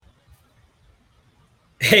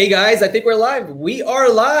Hey guys, I think we're live. We are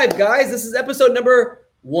live, guys. This is episode number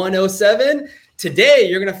 107. Today,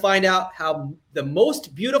 you're going to find out how the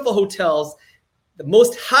most beautiful hotels, the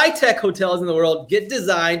most high-tech hotels in the world get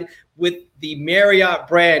designed with the Marriott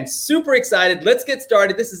brand. Super excited. Let's get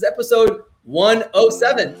started. This is episode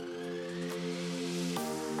 107.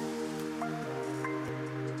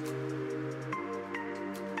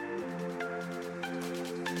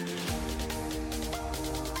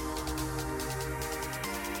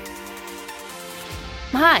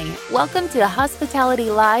 Hi, welcome to Hospitality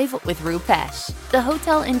Live with Rupesh, the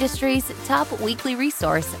hotel industry's top weekly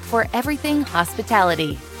resource for everything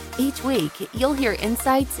hospitality. Each week, you'll hear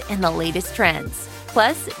insights and the latest trends.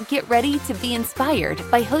 Plus, get ready to be inspired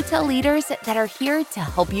by hotel leaders that are here to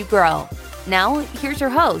help you grow. Now, here's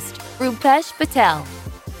your host, Rupesh Patel.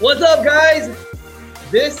 What's up, guys?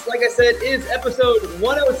 This, like I said, is episode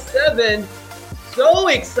 107. So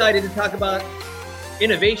excited to talk about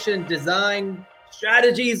innovation, design,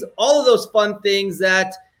 strategies, all of those fun things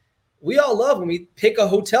that we all love when we pick a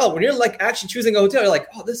hotel. When you're like actually choosing a hotel, you're like,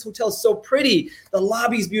 oh, this hotel is so pretty. The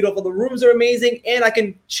lobby's beautiful. The rooms are amazing. And I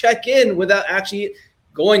can check in without actually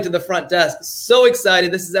going to the front desk. So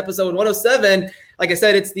excited. This is episode 107. Like I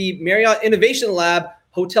said, it's the Marriott Innovation Lab,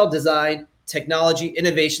 hotel design, technology,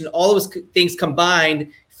 innovation, all those things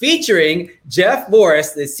combined, featuring Jeff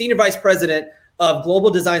Morris, the Senior Vice President of Global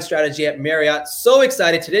Design Strategy at Marriott. So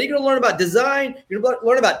excited. Today, you're going to learn about design. You're going to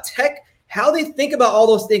learn about tech, how they think about all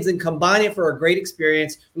those things and combine it for a great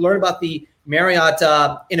experience. You learn about the Marriott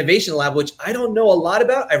Innovation Lab, which I don't know a lot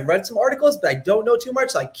about. I've read some articles, but I don't know too much.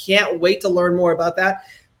 So I can't wait to learn more about that.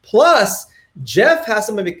 Plus, Jeff has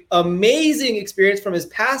some amazing experience from his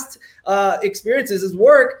past experiences, his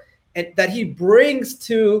work, and that he brings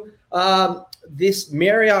to this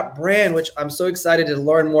Marriott brand, which I'm so excited to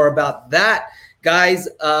learn more about that. Guys,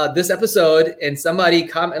 this episode, and somebody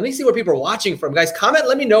comment, let me see where people are watching from. Guys, comment,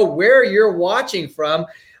 let me know where you're watching from.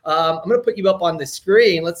 I'm going to put you up on the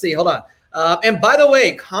screen. Let's see, hold on. And by the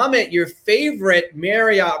way, comment your favorite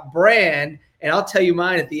Marriott brand, and I'll tell you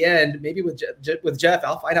mine at the end. Maybe with Jeff,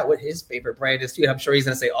 I'll find out what his favorite brand is too. I'm sure he's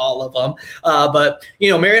going to say all of them. But, you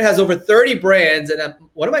know, Marriott has over 30 brands, and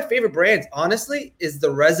one of my favorite brands, honestly, is the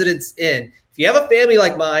Residence Inn. If you have a family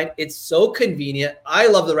like mine, it's so convenient. I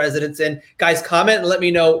love the Residence Inn. Guys, comment and let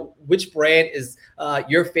me know which brand is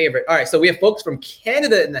your favorite. All right, so we have folks from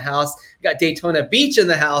Canada in the house. We got Daytona Beach in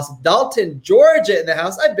the house. Dalton, Georgia in the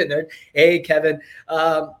house. I've been there. Hey, Kevin.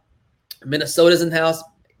 Minnesota's in the house.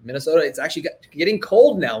 Minnesota, it's actually getting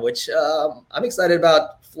cold now, which I'm excited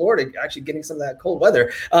about. Florida actually getting some of that cold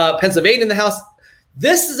weather. Pennsylvania in the house.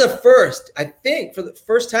 This is a first. I think for the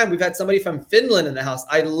first time we've had somebody from Finland in the house.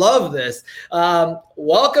 I love this.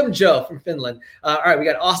 Welcome, Joe from Finland. All right, we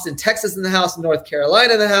got Austin, Texas in the house, North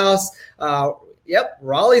Carolina in the house. Yep,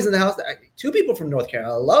 Raleigh's in the house. Two people from North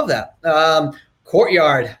Carolina. I love that.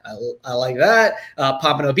 Courtyard, I like that.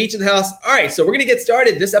 Pompano Beach in the house. All right, so we're going to get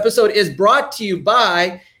started. This episode is brought to you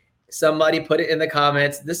by, somebody put it in the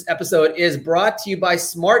comments. This episode is brought to you by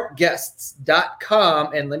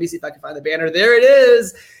smartguests.com. And let me see if I can find the banner. There it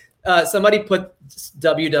is. Somebody put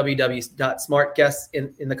www.smartguests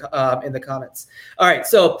in the comments. All right.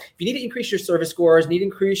 So if you need to increase your service scores, need to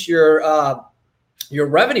increase your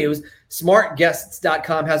revenues,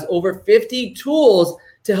 smartguests.com has over 50 tools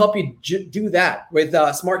to help you do that. With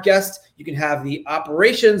Smart Guests, you can have the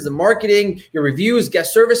operations, the marketing, your reviews,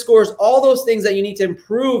 guest service scores, all those things that you need to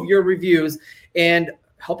improve your reviews and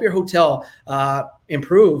help your hotel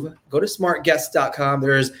improve. Go to smartguests.com.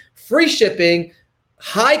 There's free shipping,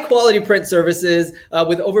 high quality print services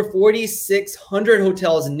with over 4,600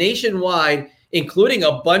 hotels nationwide, including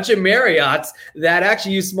a bunch of Marriotts that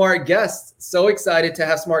actually use Smart Guests. So excited to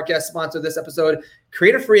have Smart Guests sponsor this episode.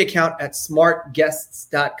 Create a free account at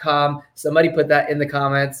smartguests.com. Somebody put that in the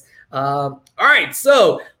comments. All right,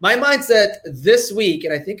 so my mindset this week,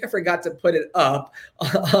 and I think I forgot to put it up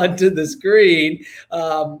onto the screen,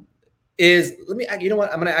 is, you know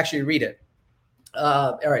what? I'm going to actually read it.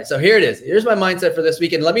 All right, so here it is. Here's my mindset for this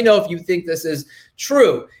week, and let me know if you think this is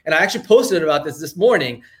true. And I actually posted about this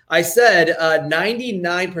morning. I said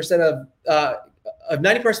 99%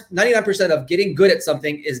 of getting good at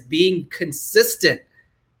something is being consistent.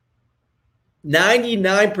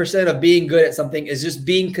 99% of being good at something is just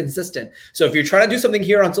being consistent. So if you're trying to do something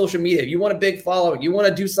here on social media, you want a big following, you want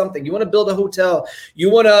to do something, you want to build a hotel,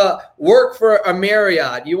 you want to work for a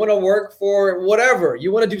Marriott, you want to work for whatever,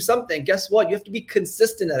 you want to do something, guess what? You have to be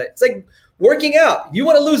consistent at it. It's like working out. You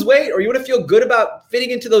want to lose weight or you want to feel good about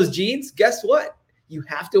fitting into those jeans, guess what? You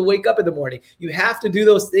have to wake up in the morning. You have to do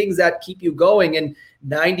those things that keep you going. And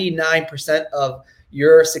 99% of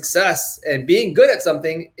your success and being good at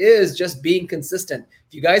something is just being consistent.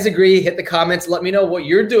 If you guys agree, hit the comments. Let me know what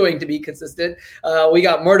you're doing to be consistent. We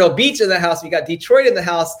got Myrtle Beach in the house. We got Detroit in the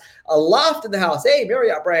house. Aloft in the house. Hey,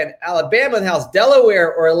 Marriott brand. Alabama in the house.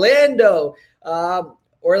 Delaware. Orlando.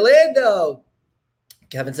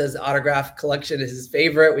 Kevin says autograph collection is his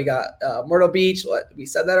favorite. We got Myrtle Beach. We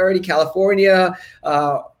said that already. California.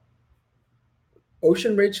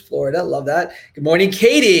 Ocean Ridge, Florida. Love that. Good morning,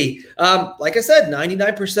 Katie. Like I said,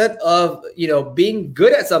 99% of being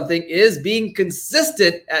good at something is being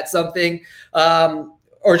consistent at something,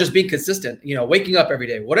 or just being consistent. Waking up every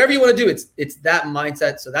day, whatever you want to do. It's that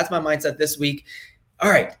mindset. So that's my mindset this week.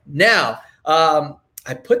 All right, now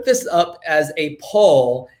I put this up as a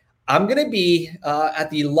poll. I'm going to be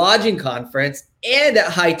at the lodging conference and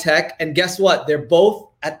at High Tech, and guess what? They're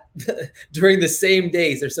both at during the same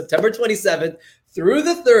days. They're September 27th. Through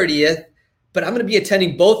the 30th, but I'm going to be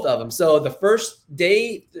attending both of them. So the first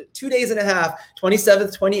day, 2 days and a half,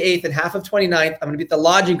 27th, 28th, and half of 29th, I'm going to be at the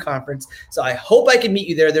lodging conference. So I hope I can meet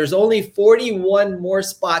you there. There's only 41 more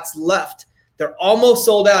spots left. They're almost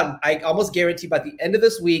sold out. I almost guarantee by the end of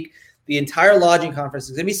this week, the entire lodging conference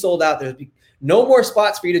is going to be sold out. There's no more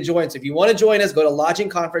spots for you to join. So if you want to join us, go to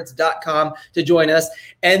lodgingconference.com to join us.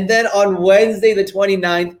 And then on Wednesday, the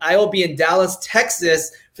 29th, I will be in Dallas,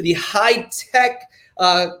 Texas for the High Tech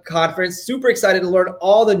conference. Super excited to learn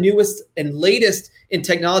all the newest and latest in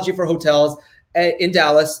technology for hotels in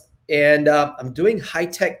Dallas. And I'm doing High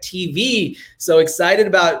Tech TV. So excited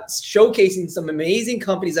about showcasing some amazing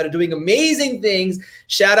companies that are doing amazing things.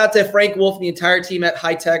 Shout out to Frank Wolf and the entire team at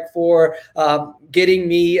High Tech for getting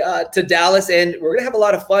me to Dallas. And we're going to have a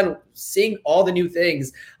lot of fun seeing all the new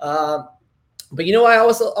things. But I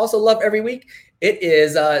also love every week. It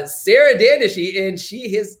is Sarah Dandishy, and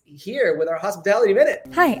she is here with our Hospitality Minute.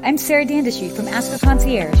 Hi, I'm Sarah Dandishy from Ask a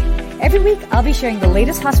Concierge. Every week, I'll be sharing the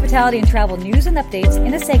latest hospitality and travel news and updates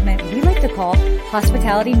in a segment we like to call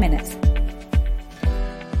Hospitality Minutes.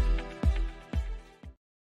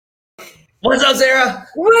 What's up, Sarah?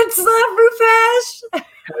 What's up, Rupesh?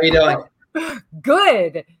 How are you doing?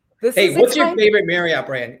 Good. Hey, what's your favorite Marriott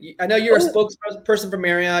brand? I know you're a spokesperson for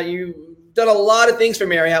Marriott. You've done a lot of things for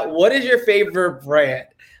Marriott. What is your favorite brand?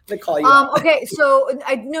 I'm gonna call you. Okay, so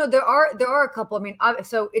I know there are a couple. I mean,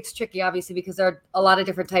 so it's tricky, obviously, because there are a lot of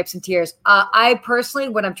different types and tiers. I personally,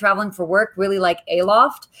 when I'm traveling for work, really like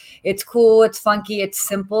Aloft. It's cool, it's funky, it's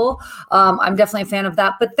simple. I'm definitely a fan of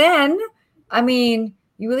that. But then, I mean,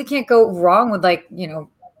 you really can't go wrong with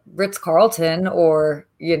Ritz-Carlton or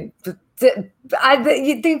you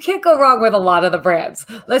can't go wrong with a lot of the brands.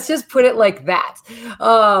 Let's just put it like that.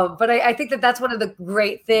 But I think that's one of the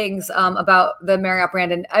great things about the Marriott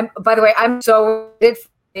brand. And by the way, I'm so excited for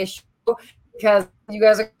this show because you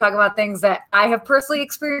guys are talking about things that I have personally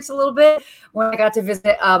experienced a little bit when I got to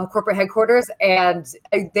visit corporate headquarters. And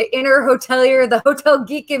the inner hotelier, the hotel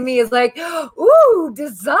geek in me is like, ooh,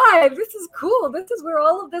 design. This is cool. This is where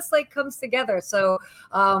all of this comes together. So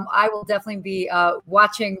I will definitely be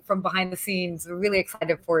watching from behind the scenes. Really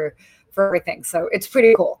excited for everything. So it's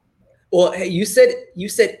pretty cool. Well, hey, you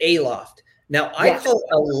said Aloft. Now I call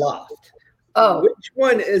it a loft. Oh, which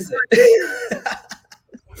one is it?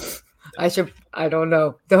 I don't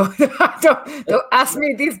know. Don't ask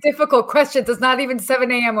me these difficult questions. It's not even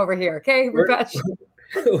 7 a.m. over here. Okay, Rupesh?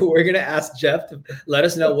 We're going to ask Jeff to let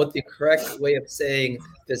us know what the correct way of saying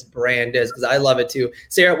this brand is, because I love it too.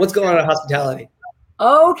 Sarah, what's going on in hospitality?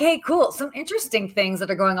 Okay, cool. Some interesting things that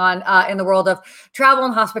are going on in the world of travel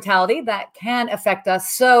and hospitality that can affect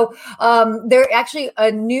us. So there actually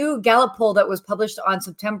a new Gallup poll that was published on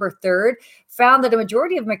September 3rd found that a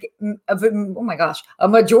majority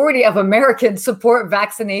of Americans support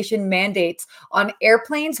vaccination mandates on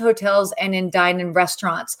airplanes, hotels, and in dine-in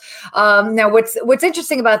restaurants. Now, what's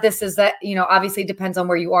interesting about this is that, obviously it depends on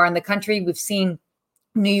where you are in the country. We've seen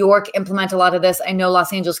New York implement a lot of this. I know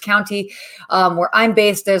Los Angeles County, where I'm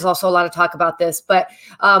based, there's also a lot of talk about this. But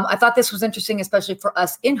I thought this was interesting, especially for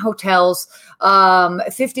us in hotels.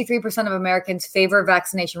 53% of Americans favor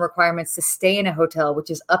vaccination requirements to stay in a hotel, which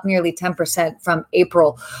is up nearly 10% from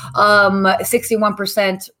April.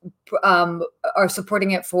 61% are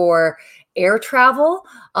supporting it for air travel,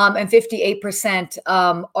 and 58%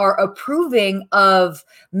 are approving of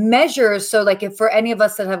measures. So if for any of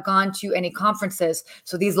us that have gone to any conferences,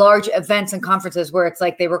 so these large events and conferences where it's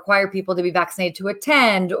they require people to be vaccinated to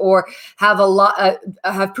attend or have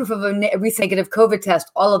have proof of a recent negative COVID test,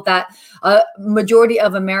 all of that, majority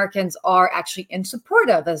of Americans are actually in support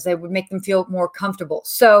of, as they would make them feel more comfortable.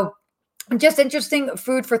 So just interesting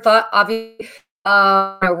food for thought, obviously.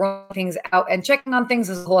 Rolling things out and checking on things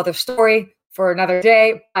is a whole other story. for another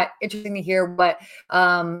day, but interesting to hear what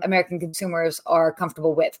American consumers are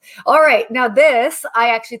comfortable with. All right, now this I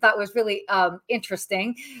actually thought was really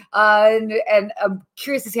interesting, and I'm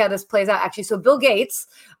curious to see how this plays out. Actually, so Bill Gates,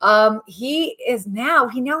 he now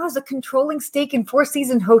has a controlling stake in Four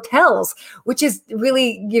Seasons hotels, which is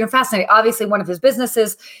really fascinating. Obviously, one of his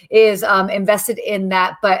businesses is invested in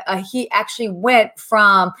that, but he actually went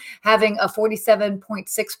from having a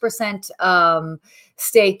 47.6%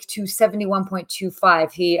 stake to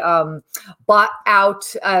 71.25. He bought out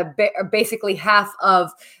basically half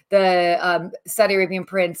of the Saudi Arabian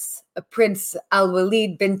Prince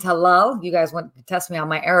Al-Walid bin Talal. You guys want to test me on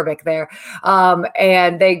my Arabic there.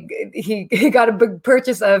 And he got a big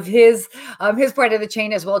purchase of his part of the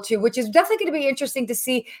chain as well too, which is definitely going to be interesting to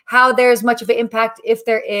see how there's much of an impact, if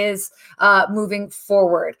there is, moving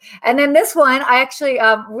forward. And then this one, I actually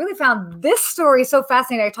really found this story so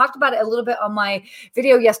fascinating. I talked about it a little bit on my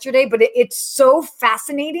video yesterday, but it's so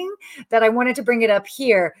fascinating that I wanted to bring it up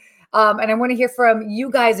here. And I want to hear from you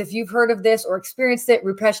guys if you've heard of this or experienced it.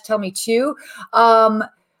 Rupesh, tell me too.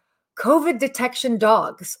 COVID detection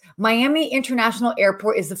dogs. Miami International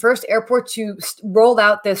Airport is the first airport to roll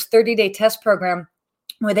out this 30-day test program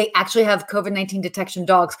where they actually have COVID-19 detection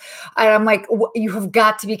dogs. And I'm like, you have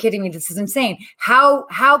got to be kidding me. This is insane. How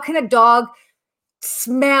can a dog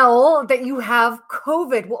smell that you have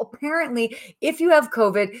COVID? Well, apparently, if you have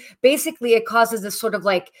COVID, basically it causes this sort of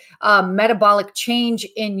like metabolic change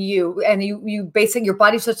in you, and you basically your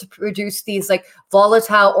body starts to produce these like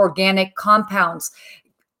volatile organic compounds.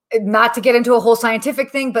 Not to get into a whole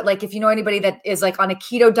scientific thing, but like if you know anybody that is like on a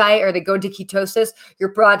keto diet or they go into ketosis, your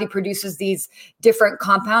body produces these different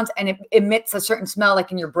compounds and it emits a certain smell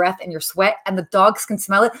like in your breath and your sweat, and the dogs can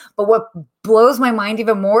smell it. But what blows my mind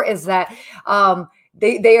even more is that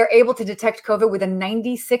they are able to detect COVID with a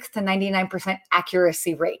 96 to 99%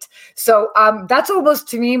 accuracy rate. So that's almost,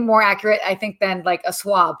 to me, more accurate, I think, than like a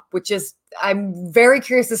swab, which is, I'm very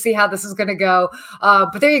curious to see how this is going to go.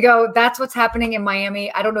 But there you go. That's what's happening in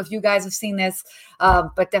Miami. I don't know if you guys have seen this,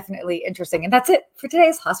 but definitely interesting. And that's it for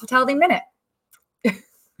today's Hospitality Minute.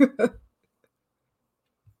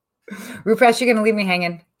 Rupesh, you're going to leave me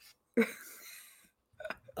hanging.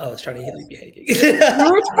 I was trying to leave you hanging. It's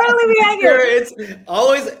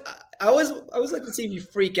I always like to see if you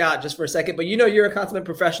freak out just for a second, but you're a consummate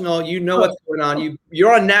professional. You know what's going on.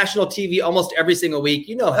 You're on national TV almost every single week.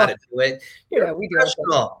 You know how to do it. Yeah, we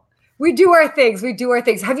do our things. We do our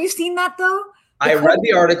things. Have you seen that though? I read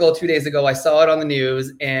the article 2 days ago. I saw it on the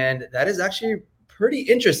news, and that is actually pretty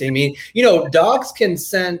interesting. I mean, dogs can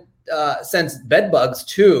sense bed bugs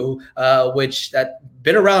too, which that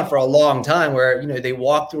been around for a long time, where they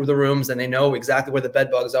walk through the rooms and they know exactly where the bed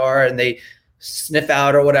bugs are and they sniff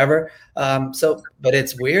out or whatever. But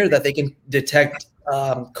it's weird that they can detect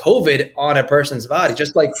COVID on a person's body,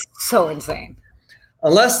 just like so insane.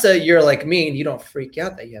 Unless you're like me and you don't freak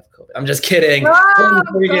out that you have COVID. I'm just kidding. Oh,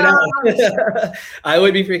 I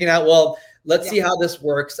would be freaking out. Well, let's see how this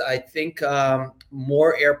works. I think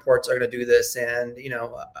more airports are going to do this, and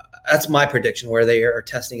that's my prediction, where they are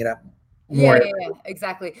testing it out more. Yeah,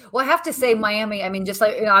 exactly. Well, I have to say, Miami, I mean, just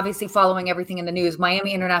like obviously following everything in the news,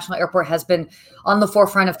 Miami International Airport has been on the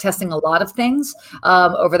forefront of testing a lot of things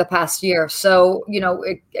over the past year. So,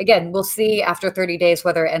 again, we'll see after 30 days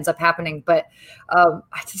whether it ends up happening. But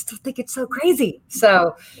I just don't think it's so crazy.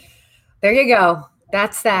 So there you go.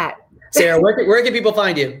 That's that. Sarah, where can people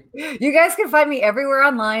find you? You guys can find me everywhere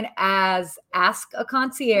online as Ask a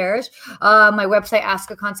Concierge. My website,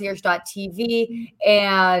 askaconcierge.tv.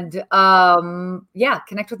 And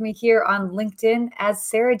connect with me here on LinkedIn as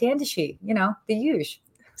Sarah Dandashy, the usual.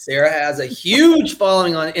 Sarah has a huge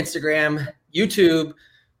following on Instagram, YouTube,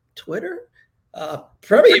 Twitter.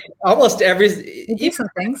 Probably almost some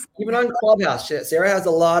things. Even on Clubhouse. Sarah has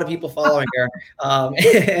a lot of people following her.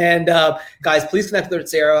 Guys, please connect with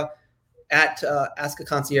Sarah at Ask a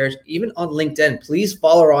Concierge, even on LinkedIn. Please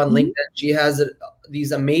follow her on LinkedIn. She has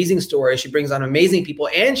these amazing stories. She brings on amazing people,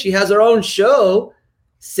 and she has her own show,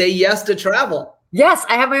 Say Yes to Travel. Yes,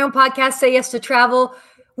 I have my own podcast, Say Yes to Travel.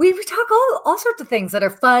 We talk all sorts of things that are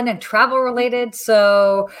fun and travel related.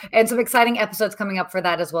 So, and some exciting episodes coming up for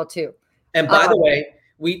that as well too. And by the way,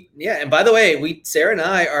 Sarah and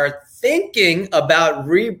I are thinking about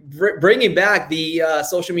bringing back the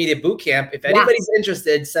social media bootcamp. If anybody's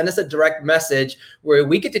interested, send us a direct message where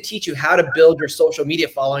we get to teach you how to build your social media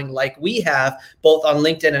following like we have both on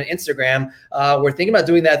LinkedIn and Instagram. We're thinking about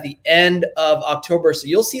doing that at the end of October. So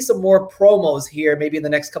you'll see some more promos here maybe in the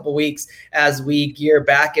next couple of weeks as we gear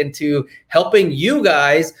back into helping you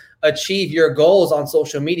guys achieve your goals on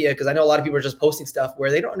social media, because I know a lot of people are just posting stuff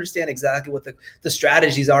where they don't understand exactly what the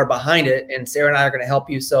strategies are behind it. And Sarah and I are going to help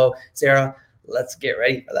you. So Sarah, let's get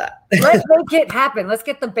ready for that. Let's make it happen. Let's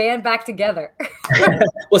get the band back together.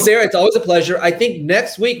 Well, Sarah, it's always a pleasure. I think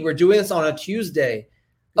next week we're doing this on a Tuesday.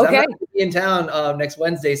 Okay. I'm not going to be in town next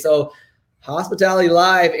Wednesday. So Hospitality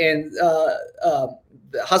Live and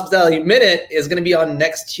the Hospitality Minute is going to be on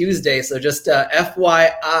next Tuesday. So just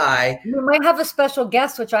FYI. We might have a special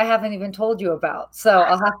guest, which I haven't even told you about. So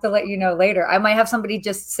I'll have to let you know later. I might have somebody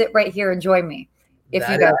just sit right here and join me. If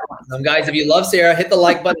you guys want. Guys, if you love Sarah, hit the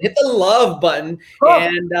like button, hit the love button. Cool.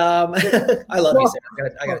 And I love you,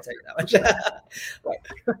 Sarah. I got to tell you that much. Right.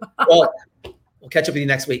 Well, we'll catch up with you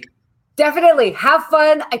next week. Definitely. Have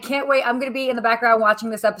fun. I can't wait. I'm going to be in the background watching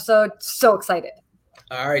this episode. So excited.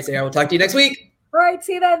 All right, Sarah. We'll talk to you next week. All right.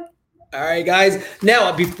 See you then. All right, guys.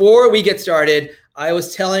 Now, before we get started, I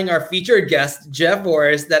was telling our featured guest, Jeff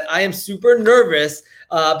Voris, that I am super nervous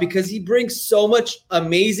because he brings so much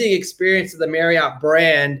amazing experience to the Marriott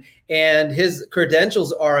brand, and his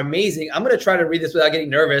credentials are amazing. I'm going to try to read this without getting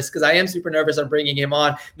nervous because I am super nervous on bringing him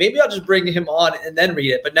on. Maybe I'll just bring him on and then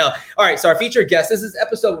read it, but no. All right, so our featured guest, this is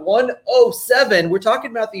episode 107. We're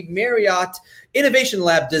talking about the Marriott Innovation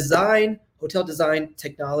Lab design, hotel design,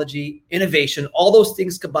 technology, innovation, all those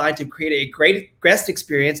things combined to create a great guest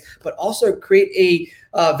experience, but also create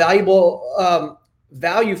a valuable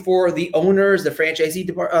value for the owners, the franchisee,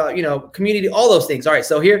 community, all those things. All right,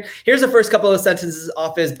 so here's the first couple of sentences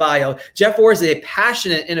off his bio. Jeff Voris is a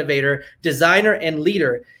passionate innovator, designer, and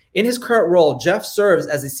leader. In his current role, Jeff serves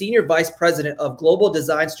as the Senior Vice President of Global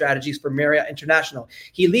Design Strategies for Marriott International.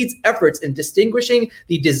 He leads efforts in distinguishing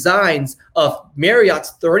the designs of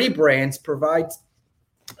Marriott's 30 brands, provides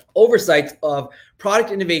oversight of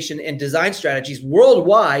product innovation and design strategies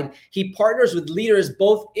worldwide. He partners with leaders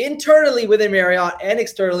both internally within Marriott and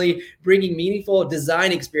externally, bringing meaningful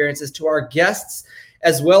design experiences to our guests,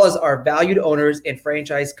 as well as our valued owners and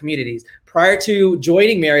franchise communities. Prior to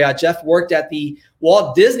joining Marriott, Jeff worked at the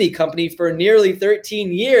Walt Disney Company for nearly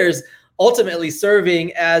 13 years, ultimately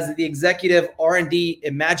serving as the executive R&D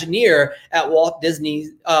Imagineer at Walt Disney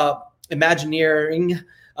Imagineering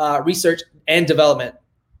Research and Development.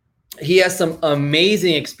 He has some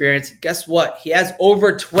amazing experience. Guess what? He has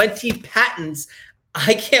over 20 patents.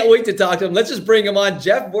 I can't wait to talk to him. Let's just bring him on.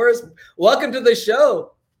 Jeff Voris, welcome to the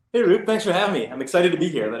show. Hey, Roop, thanks for having me. I'm excited to be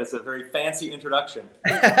here. That is a very fancy introduction.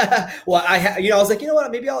 Well, I was like, you know what?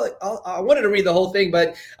 Maybe I wanted to read the whole thing,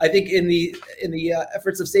 but I think in the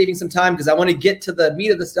efforts of saving some time, because I want to get to the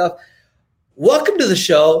meat of the stuff. Welcome to the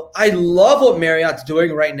show. I love what Marriott's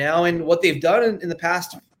doing right now and what they've done in the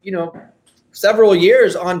past, several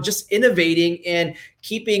years on just innovating and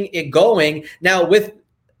keeping it going. Now, with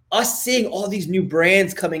us seeing all these new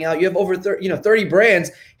brands coming out, you have over 30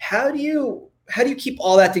 brands. How do you keep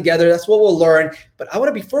all that together? That's what we'll learn.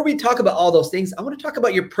 But before we talk about all those things, I want to talk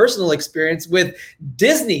about your personal experience with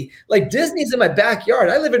Disney. Like, Disney's in my backyard.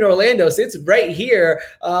 I live in Orlando, so it's right here.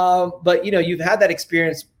 But you've had that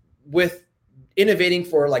experience with innovating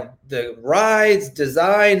for like the rides,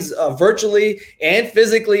 designs, virtually and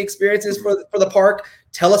physically experiences for the park.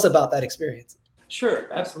 Tell us about that experience. Sure,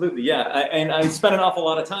 absolutely, yeah. And I spent an awful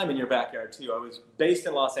lot of time in your backyard too. I was based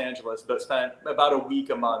in Los Angeles, but spent about a week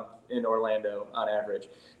a month in Orlando on average.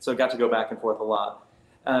 So I got to go back and forth a lot.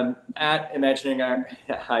 At Imagineering,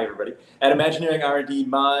 hi everybody. At Imagineering R&D,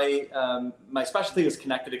 my specialty was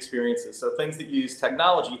connected experiences. So things that use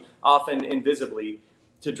technology, often invisibly,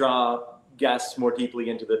 to draw guests more deeply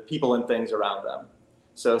into the people and things around them.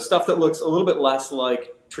 So stuff that looks a little bit less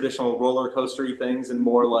like traditional roller coastery things and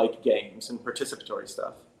more like games and participatory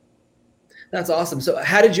stuff. That's awesome. So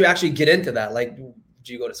how did you actually get into that? Like, did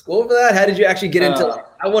you go to school for that? How did you actually get into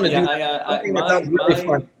I want to do that?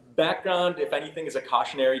 My background, if anything, is a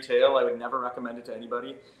cautionary tale. I would never recommend it to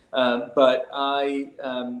anybody. But I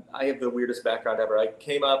have the weirdest background ever. I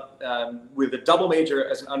came up with a double major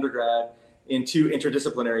as an undergrad in two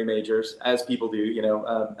interdisciplinary majors, as people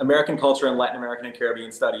do, American culture and Latin American and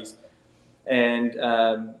Caribbean studies. And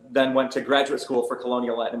then went to graduate school for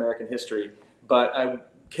colonial Latin American history. But I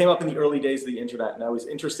came up in the early days of the internet, and I was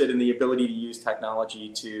interested in the ability to use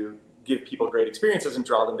technology to give people great experiences and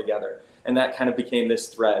draw them together. And that kind of became this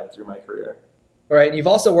thread through my career. All right. You've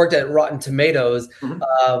also worked at Rotten Tomatoes.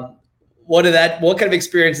 Mm-hmm. What kind of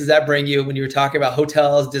experience does that bring you when you were talking about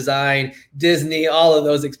hotels, design, Disney, all of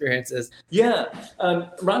those experiences? Yeah,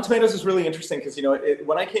 Rotten Tomatoes is really interesting because,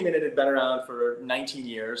 when I came in, it had been around for 19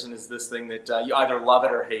 years and is this thing that you either love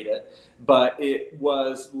it or hate it. But it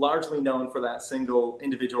was largely known for that single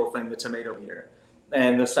individual thing, the tomato meter.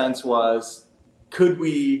 And the sense was, could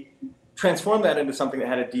we transform that into something that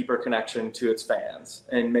had a deeper connection to its fans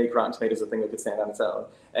and make Rotten Tomatoes a thing that could stand on its own.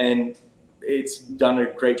 And it's done a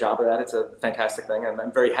great job of that. It's a fantastic thing, and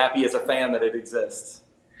I'm very happy as a fan that it exists.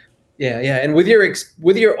 Yeah, yeah. And with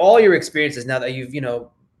your all your experiences now that you've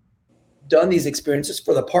done these experiences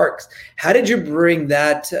for the parks, how did you bring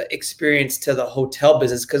that experience to the hotel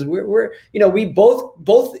business? Because we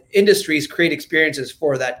both industries create experiences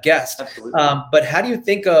for that guest. Absolutely. But how do you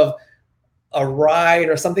think of a ride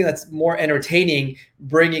or something that's more entertaining,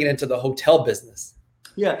 bringing it into the hotel business?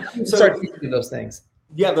 Yeah. So start thinking of those things.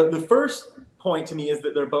 Yeah, the first point to me is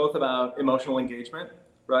that they're both about emotional engagement,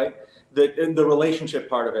 right? The relationship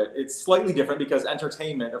part of it, it's slightly different because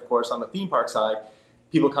entertainment, of course, on the theme park side,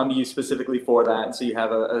 people come to you specifically for that. And so you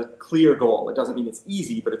have a clear goal. It doesn't mean it's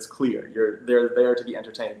easy, but it's clear. They're there to be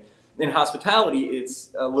entertained. In hospitality, it's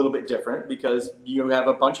a little bit different because you have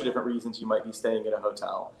a bunch of different reasons you might be staying at a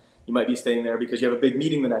hotel. You might be staying there because you have a big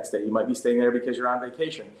meeting the next day. You might be staying there because you're on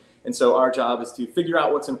vacation. And so our job is to figure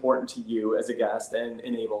out what's important to you as a guest and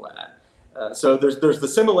enable that. So there's the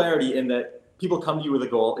similarity in that people come to you with a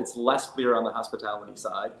goal. It's less clear on the hospitality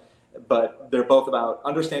side, but they're both about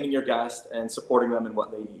understanding your guest and supporting them in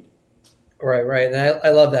what they need. Right. And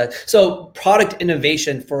I love that. So product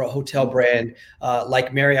innovation for a hotel brand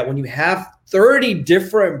like Marriott, when you have 30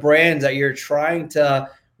 different brands that you're trying to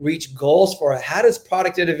reach goals for, how does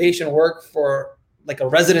product innovation work for like a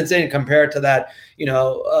Residence Inn compared to that,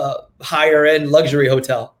 higher end luxury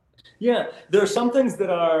hotel? Yeah, there are some things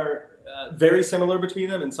that are very similar between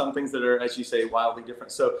them and some things that are, as you say, wildly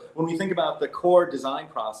different. So when we think about the core design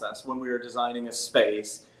process, when we are designing a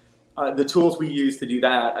space, the tools we use to do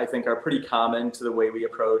that, I think, are pretty common to the way we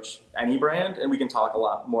approach any brand. And we can talk a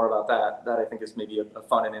lot more about that. That I think is maybe a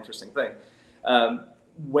fun and interesting thing.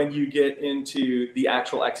 When you get into the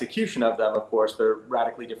actual execution of them, of course, they're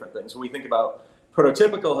radically different things. When we think about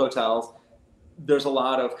prototypical hotels, there's a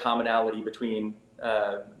lot of commonality between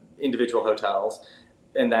individual hotels.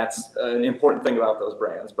 And that's an important thing about those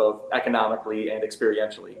brands, both economically and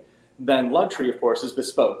experientially. Then luxury, of course, is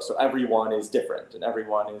bespoke. So everyone is different and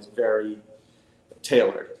everyone is very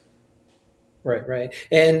tailored. Right.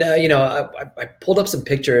 And, I pulled up some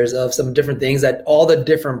pictures of some different things that all the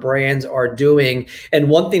different brands are doing. And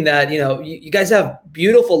one thing that, you guys have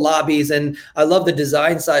beautiful lobbies, and I love the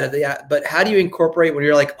design side of that. But how do you incorporate when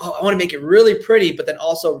you're like, oh, I want to make it really pretty, but then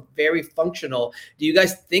also very functional? Do you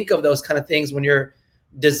guys think of those kind of things when you're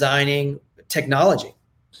designing technology?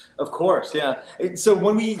 Of course, yeah. So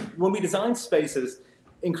when we design spaces,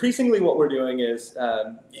 increasingly what we're doing is,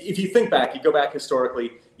 if you think back, you go back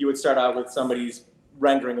historically, you would start out with somebody's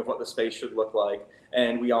rendering of what the space should look like,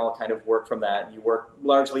 and we all kind of work from that. You work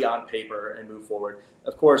largely on paper and move forward.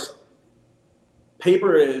 Of course,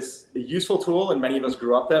 paper is a useful tool, and many of us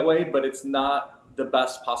grew up that way, but it's not the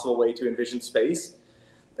best possible way to envision space.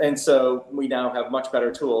 And so we now have much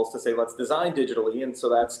better tools to say, let's design digitally. And so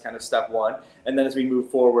that's kind of step one. And then as we move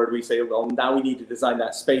forward, we say, well, now we need to design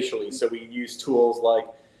that spatially. So we use tools like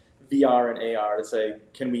VR and AR to say,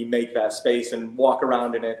 can we make that space and walk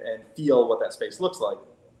around in it and feel what that space looks like?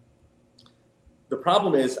 The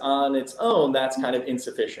problem is, on its own, that's kind of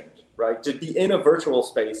insufficient, right? To be in a virtual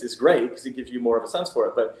space is great because it gives you more of a sense for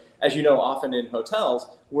it. But as you know, often in hotels,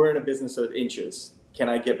 we're in a business of inches. Can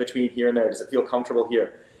I get between here and there? Does it feel comfortable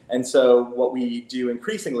here? And so what we do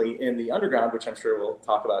increasingly in the underground, which I'm sure we'll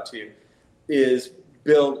talk about too, is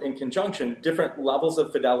build in conjunction different levels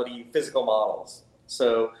of fidelity physical models.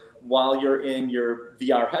 So while you're in your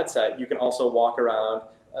VR headset, you can also walk around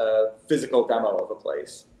a physical demo of a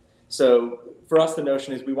place. So for us, the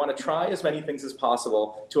notion is we want to try as many things as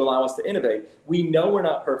possible to allow us to innovate. We know we're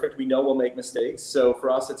not perfect. We know we'll make mistakes. So for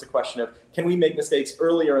us, it's a question of, can we make mistakes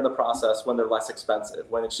earlier in the process when they're less expensive,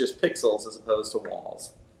 when it's just pixels as opposed to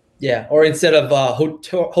walls? Yeah, or instead of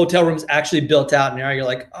hotel rooms actually built out, and now you're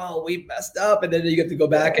like, oh, we messed up, and then you have to go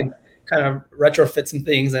back and kind of retrofit some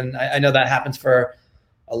things. And I know that happens for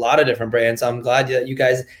a lot of different brands. I'm glad that you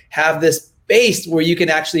guys have this space where you can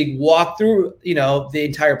actually walk through, the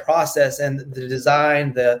entire process and the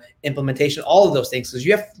design, the implementation, all of those things, because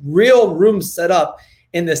you have real rooms set up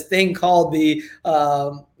in this thing called the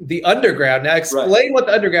underground. Now explain what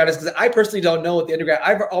the underground is, because I personally don't know what the underground.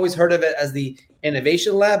 I've always heard of it as the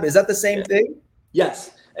innovation lab. Is that the same thing?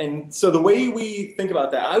 Yes. And so the way we think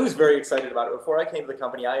about that, I was very excited about it. Before I came to the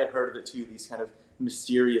company, I had heard of it too, these kind of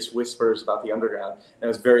mysterious whispers about the underground. And I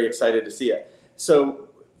was very excited to see it. So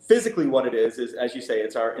physically what it is, as you say,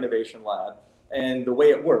 it's our innovation lab. And the way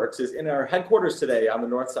it works is in our headquarters today on the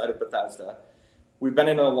north side of Bethesda. We've been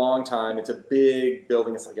in it a long time. It's a big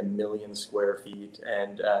building. It's like 1 million square feet.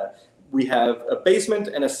 And we have a basement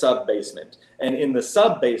and a sub-basement. And in the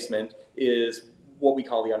sub-basement is what we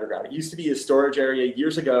call the underground. It used to be a storage area.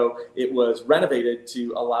 Years ago, it was renovated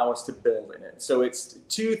to allow us to build in it. So it's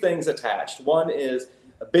two things attached. One is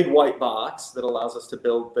a big white box that allows us to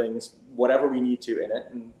build things, whatever we need to in it,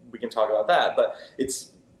 and we can talk about that. But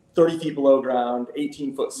it's 30 feet below ground,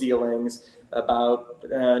 18-foot ceilings, about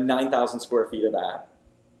 9,000 square feet of that.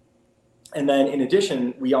 And then in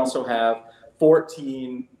addition, we also have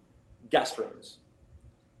 14 guest rooms.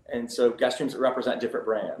 And so guest rooms represent different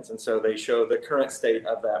brands. And so they show the current state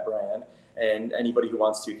of that brand. And anybody who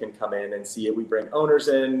wants to can come in and see it. We bring owners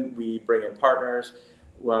in, we bring in partners,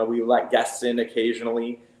 we let guests in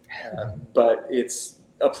occasionally. But it's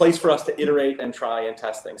a place for us to iterate and try and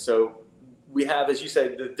test things. So we have, as you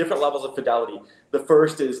said, the different levels of fidelity. The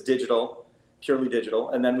first is digital, purely digital.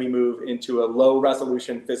 And then we move into a low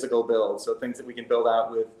resolution physical build. So things that we can build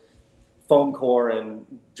out with foam core and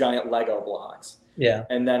giant Lego blocks. Yeah.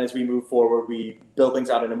 And then as we move forward, we build things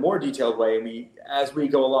out in a more detailed way. And as we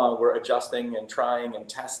go along, we're adjusting and trying and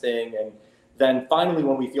testing. And then finally,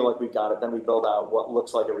 when we feel like we've got it, then we build out what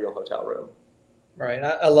looks like a real hotel room. Right.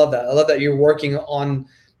 I love that. I love that you're working on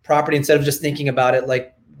property instead of just thinking about it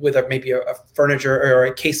like with maybe a furniture or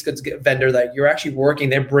a case goods vendor, that you're actually working,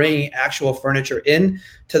 they're bringing actual furniture in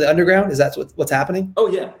to the underground. Is that what's happening? Oh,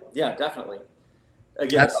 yeah. Yeah, definitely.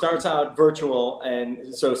 Again, it starts out virtual,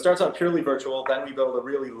 and so it starts out purely virtual. Then we build a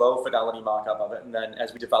really low fidelity mock-up of it, and then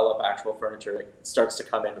as we develop actual furniture, it starts to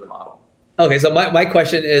come into the model. Okay, so my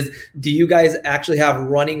question is, do you guys actually have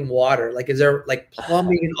running water? Like, is there like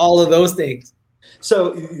plumbing and all of those things?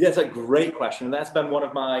 So that's a great question, and that's been one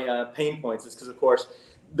of my pain points. Is because, of course,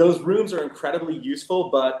 those rooms are incredibly useful,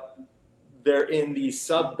 but they're in the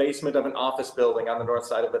sub-basement of an office building on the north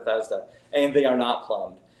side of Bethesda, and they are not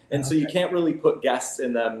plumbed. And so you can't really put guests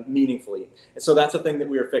in them meaningfully. And so that's a thing that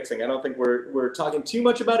we are fixing. I don't think we're talking too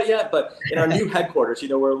much about it yet, but in our new headquarters,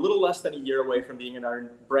 we're a little less than a year away from being in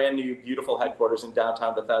our brand new, beautiful headquarters in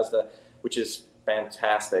downtown Bethesda, which is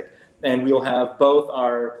fantastic. And we'll have both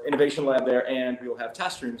our innovation lab there, and we will have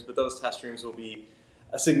test rooms, but those test rooms will be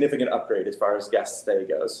a significant upgrade as far as guest stay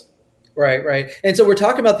goes. Right. And so we're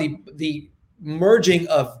talking about the merging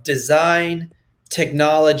of design,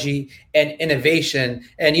 technology, and innovation.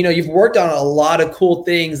 And, you've worked on a lot of cool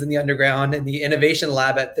things in the underground and the innovation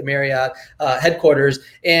lab at the Marriott headquarters.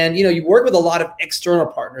 And, you work with a lot of external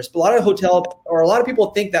partners, but a lot of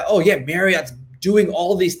people think that, oh yeah, Marriott's doing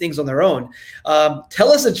all these things on their own.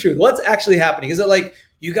 Tell us the truth. What's actually happening? Is it like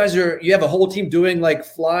you have a whole team doing like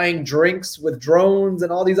flying drinks with drones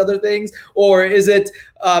and all these other things? Or is it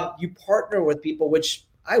you partner with people, which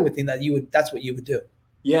I would think that that's what you would do?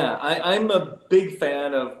 Yeah, I'm a big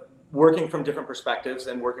fan of working from different perspectives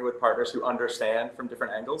and working with partners who understand from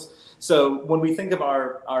different angles. So when we think of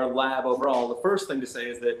our lab overall, the first thing to say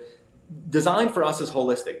is that design for us is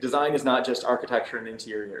holistic. Design is not just architecture and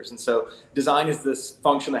interiors. And so design is this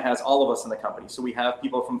function that has all of us in the company. So we have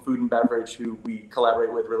people from food and beverage who we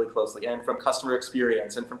collaborate with really closely, and from customer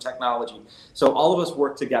experience and from technology. So all of us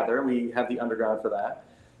work together. We have the underground for that.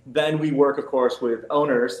 Then we work, of course, with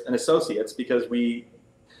owners and associates, because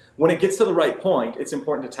when it gets to the right point, it's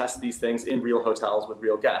important to test these things in real hotels with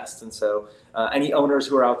real guests. And so any owners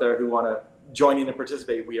who are out there who want to join in and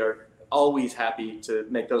participate, we are always happy to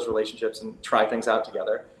make those relationships and try things out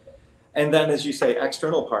together. And then, as you say,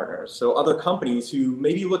 external partners. So other companies who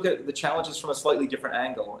maybe look at the challenges from a slightly different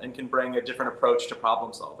angle and can bring a different approach to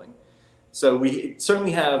problem solving. So we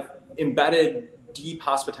certainly have embedded deep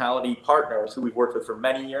hospitality partners who we've worked with for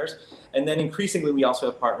many years. And then increasingly, we also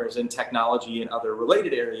have partners in technology and other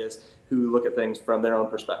related areas who look at things from their own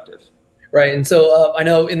perspective. Right. And so I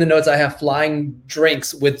know in the notes I have flying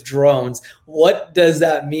drinks with drones. What does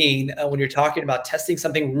that mean when you're talking about testing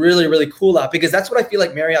something really, really cool out? Because that's what I feel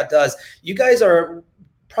like Marriott does. You guys are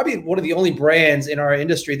probably one of the only brands in our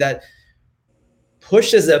industry that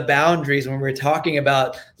pushes the boundaries when we're talking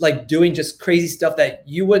about like doing just crazy stuff that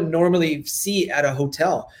you wouldn't normally see at a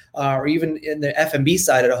hotel or even in the F&B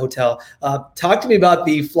side at a hotel. Talk to me about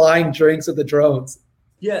the flying drinks with the drones.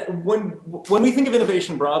 Yeah, when we think of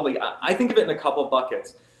innovation broadly, I think of it in a couple of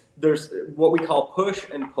buckets. There's what we call push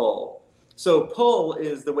and pull. So pull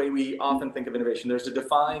is the way we often think of innovation. There's a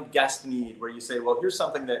defined guest need where you say, well, here's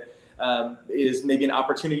something that is maybe an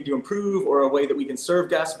opportunity to improve, or a way that we can serve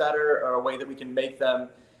guests better, or a way that we can make them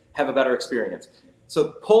have a better experience. So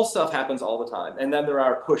pull stuff happens all the time. And then there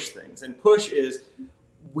are push things. And push is,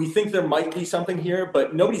 we think there might be something here,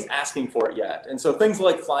 but nobody's asking for it yet. And so things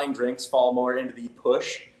like flying drinks fall more into the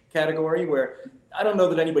push category, where I don't know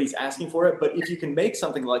that anybody's asking for it, but if you can make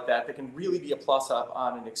something like that can really be a plus up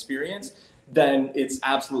on an experience, then it's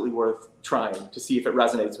absolutely worth trying to see if it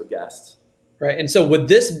resonates with guests. Right. And so would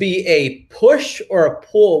this be a push or a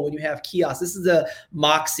pull when you have kiosks? This is a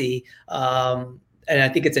Moxie. And I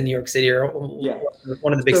think it's in New York City or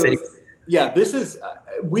one of the big cities. Yeah, this is,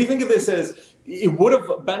 we think of this as, it would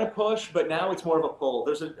have been a push, but now it's more of a pull.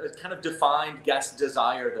 There's a kind of defined guest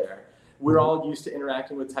desire there. We're all used to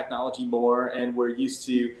interacting with technology more, and we're used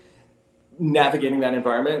to navigating that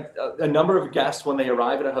environment. A number of guests, when they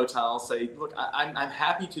arrive at a hotel, say, look, I'm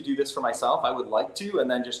happy to do this for myself. I would like to, and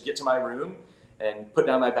then just get to my room and put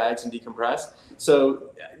down my bags and decompress.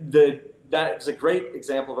 So that is a great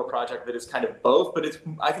example of a project that is kind of both, but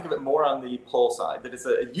I think of it more on the pull side, that it's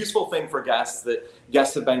a useful thing for guests that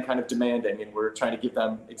guests have been kind of demanding, and we're trying to give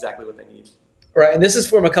them exactly what they need. Right. And this is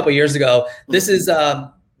from a couple of years ago. This is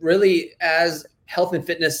really, as health and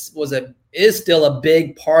fitness is still a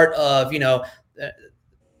big part of,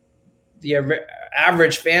 the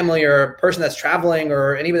average family or person that's traveling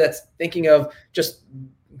or anybody that's thinking of just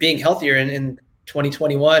being healthier in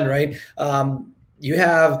 2021, right? You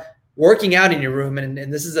have working out in your room, and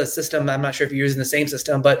this is a system, I'm not sure if you're using the same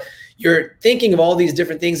system, but you're thinking of all these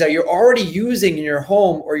different things that you're already using in your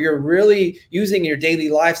home, or you're really using in your daily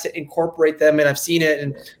lives to incorporate them. And I've seen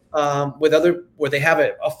it where they have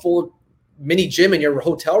a full mini gym in your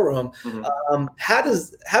hotel room. Mm-hmm. How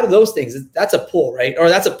do those things, that's a pull, right? Or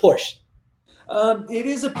that's a push? It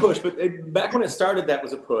is a push, but back when it started, that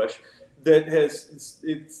was a push.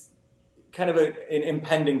 It's kind of an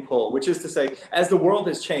impending pull, which is to say, as the world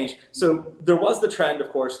has changed, so there was the trend, of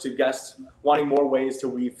course, to guests wanting more ways to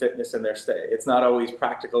weave fitness in their stay. It's not always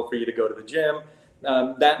practical for you to go to the gym.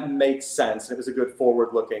 That makes sense. It was a good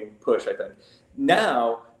forward-looking push, I think.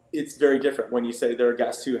 Now, it's very different when you say there are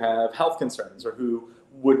guests who have health concerns or who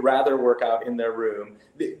would rather work out in their room.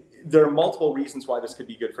 There are multiple reasons why this could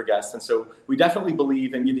be good for guests. And so we definitely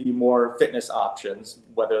believe in giving you more fitness options,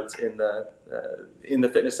 whether it's in the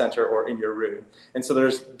fitness center or in your room. And so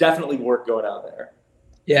there's definitely work going on there.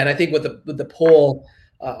 Yeah. And I think with the poll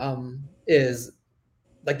is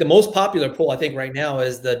like the most popular poll, I think right now,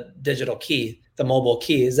 is the digital key, the mobile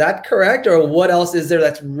key. Is that correct? Or what else is there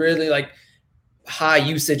that's really like high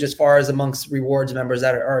usage as far as amongst rewards members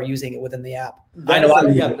that are using it within the app?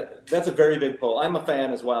 That's a very big pull. I'm a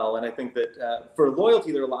fan as well, and I think that for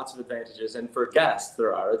loyalty there are lots of advantages, and for guests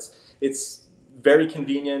there are. It's very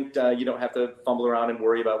convenient. You don't have to fumble around and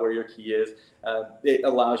worry about where your key is. It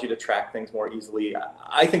allows you to track things more easily.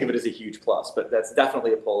 I think of it as a huge plus, but that's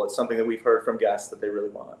definitely a pull. It's something that we've heard from guests that they really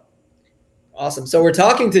want. Awesome. So we're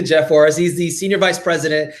talking to Jeff Forrest. He's the Senior Vice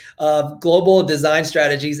President of Global Design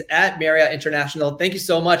Strategies at Marriott International. Thank you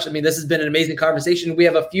so much. I mean, this has been an amazing conversation. I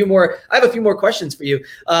have a few more questions for you.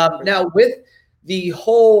 Now, with the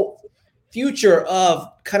whole future of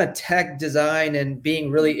kind of tech design and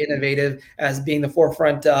being really innovative as being the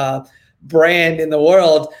forefront brand in the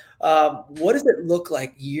world, what does it look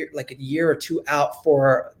like a year or two out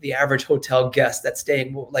for the average hotel guest that's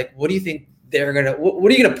staying? Like, what do you think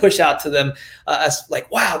what are you gonna push out to them as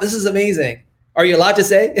like, wow, this is amazing? Are you allowed to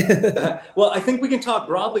say? Well, I think we can talk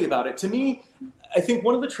broadly about it. To me, I think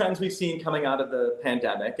one of the trends we've seen coming out of the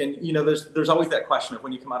pandemic, and there's always that question of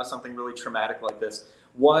when you come out of something really traumatic like this,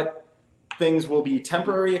 what things will be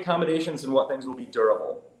temporary accommodations and what things will be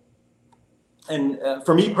durable. And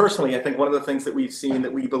for me personally, I think one of the things that we've seen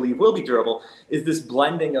that we believe will be durable is this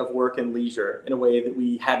blending of work and leisure in a way that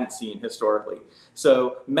we hadn't seen historically.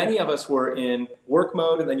 So many of us were in work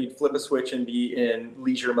mode, and then you'd flip a switch and be in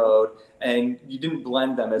leisure mode, and you didn't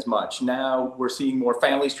blend them as much. Now we're seeing more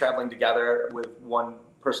families traveling together with one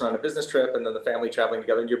person on a business trip and then the family traveling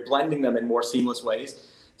together, and you're blending them in more seamless ways.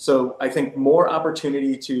 So I think more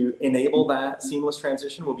opportunity to enable that seamless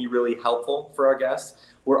transition will be really helpful for our guests.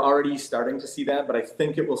 We're already starting to see that, but I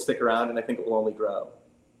think it will stick around, and I think it will only grow.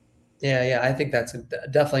 Yeah, I think that's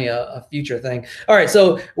definitely a future thing. All right,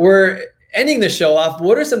 so we're ending the show off.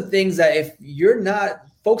 What are some things that, if you're not,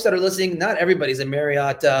 folks that are listening, not everybody's a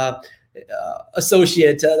Marriott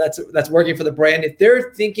associate that's working for the brand, if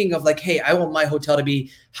they're thinking of like, hey, I want my hotel to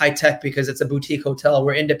be high tech because it's a boutique hotel,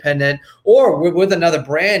 we're independent, or we're with another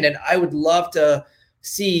brand, and I would love to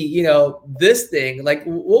see, this thing, like,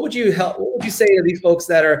 what would you say to these folks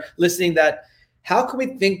that are listening, that how can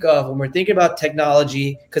we think of when we're thinking about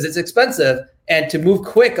technology, because it's expensive, and to move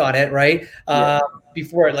quick on it, right?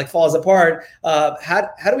 Before it like falls apart, how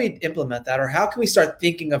do we implement that? Or how can we start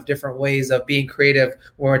thinking of different ways of being creative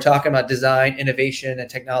when we're talking about design, innovation, and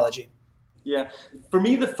technology? Yeah, for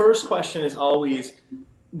me, the first question is always,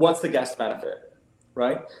 what's the guest benefit,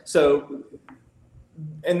 right? So,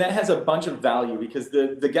 and that has a bunch of value, because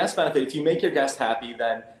the guest benefit, if you make your guest happy,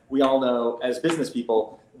 then we all know as business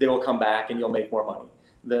people, they will come back and you'll make more money.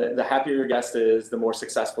 the happier your guest is, the more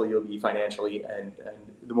successful you'll be financially, and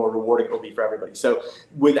the more rewarding it will be for everybody. So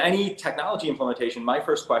with any technology implementation, my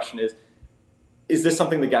first question is this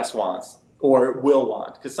something the guest wants or will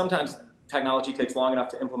want? Because sometimes technology takes long enough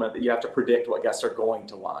to implement that you have to predict what guests are going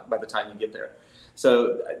to want by the time you get there.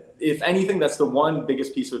 So if anything, that's the one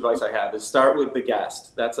biggest piece of advice I have, is start with the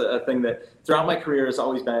guest. That's a thing that throughout my career has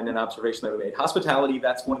always been an observation that we made. Hospitality,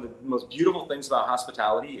 that's one of the most beautiful things about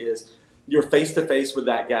hospitality, is you're face to face with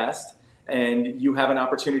that guest and you have an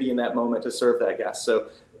opportunity in that moment to serve that guest. So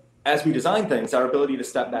as we design things, our ability to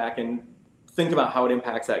step back and think about how it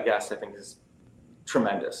impacts that guest, I think, is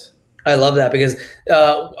tremendous. I love that, because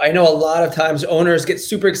I know a lot of times owners get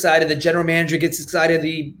super excited. The general manager gets excited.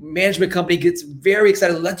 The management company gets very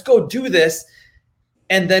excited. Let's go do this.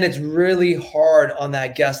 And then it's really hard on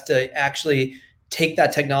that guest to actually take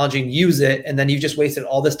that technology and use it. And then you've just wasted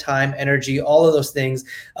all this time, energy, all of those things.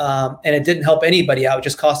 And it didn't help anybody out. It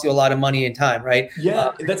just cost you a lot of money and time, right? Yeah,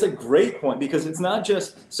 that's a great point, because it's not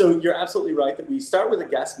just, so you're absolutely right that we start with a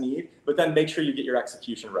guest need, but then make sure you get your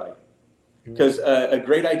execution right. Because a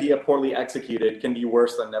great idea poorly executed can be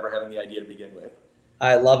worse than never having the idea to begin with.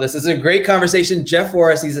 I love this. This is a great conversation. Jeff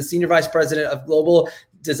Forrest, he's a Senior Vice President of Global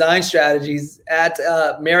Design Strategies at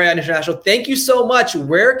Marriott International. Thank you so much.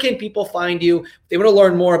 Where can people find you if they want to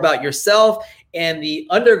learn more about yourself and the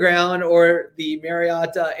Underground or the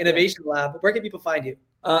Marriott Innovation Lab? Where can people find you?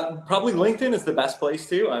 Probably LinkedIn is the best place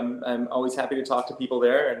to. I'm always happy to talk to people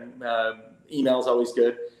there, and email is always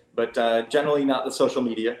good, but generally not the social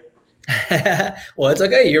media. Well, it's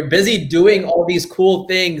okay. You're busy doing all these cool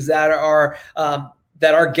things that are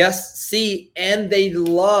that our guests see and they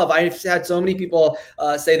love. I've had so many people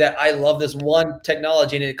say that I love this one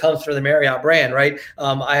technology, and it comes from the Marriott brand, right?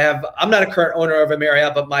 I'm not a current owner of a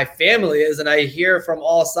Marriott, but my family is, and I hear from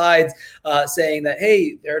all sides saying that,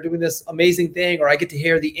 hey, they're doing this amazing thing, or I get to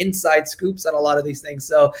hear the inside scoops on a lot of these things.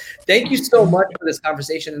 So thank you so much for this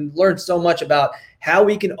conversation, and learned so much about how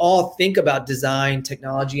we can all think about design,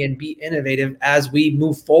 technology, and be innovative as we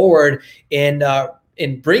move forward in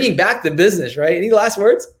bringing back the business, right? Any last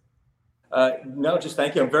words? No, just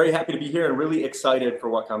thank you. I'm very happy to be here and really excited for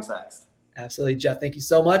what comes next. Absolutely, Jeff. Thank you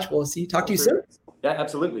so much. We'll talk to you soon. Yeah,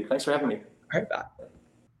 absolutely. Thanks for having me. All right, bye.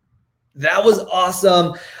 That was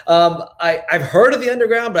awesome. I've heard of the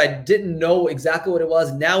Underground, but I didn't know exactly what it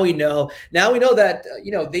was. Now we know. Now we know that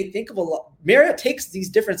they think of a lot. Marriott takes these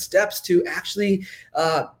different steps to actually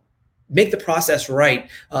make the process right,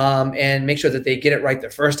 and make sure that they get it right the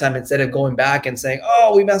first time, instead of going back and saying,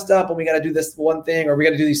 oh, we messed up and we got to do this one thing, or we got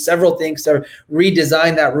to do these several things to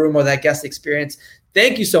redesign that room or that guest experience.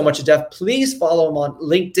 Thank you so much, Jeff. Please follow him on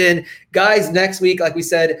LinkedIn. Guys, next week, like we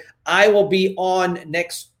said, I will be on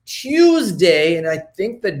next Tuesday, and I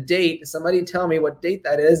think the date, somebody tell me what date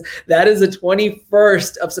that is. That is the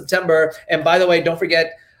 21st of September. And by the way, don't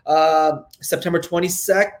forget, September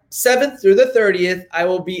 27th through the 30th, I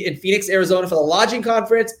will be in Phoenix, Arizona for the Lodging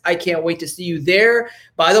Conference. I can't wait to see you there.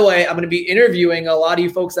 By the way, I'm going to be interviewing a lot of you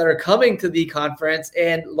folks that are coming to the conference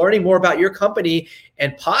and learning more about your company,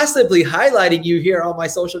 and possibly highlighting you here on my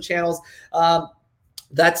social channels.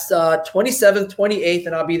 That's 27th, 28th,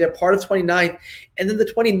 and I'll be there part of 29th. And then the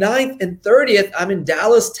 29th and 30th, I'm in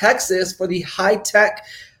Dallas, Texas for the High Tech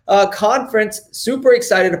conference. Super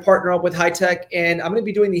excited to partner up with High Tech, and I'm going to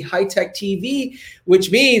be doing the High Tech TV,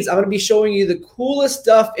 which means I'm going to be showing you the coolest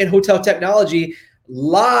stuff in hotel technology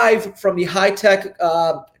live from the High Tech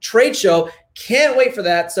trade show. Can't wait for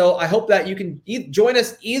that. So I hope that you can join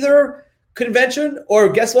us either convention or,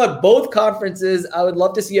 guess what, both conferences. I would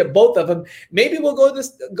love to see you at both of them. Maybe we'll go on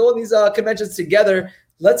these conventions together.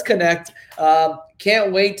 Let's connect.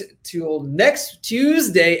 Can't wait till next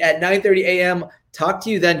Tuesday at 9:30 a.m. Talk to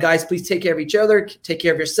you then, guys. Please take care of each other. Take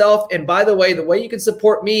care of yourself. And by the way you can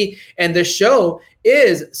support me and this show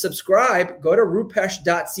is subscribe. Go to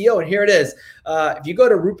rupesh.co. And here it is. If you go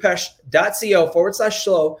to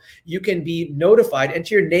rupesh.co/show, you can be notified.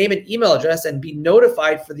 Enter your name and email address and be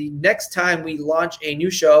notified for the next time we launch a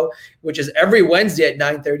new show, which is every Wednesday at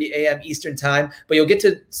 9:30 a.m. Eastern time. But you'll get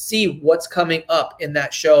to see what's coming up in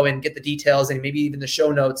that show and get the details and maybe even the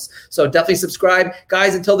show notes. So definitely subscribe.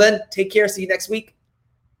 Guys, until then, take care. See you next week.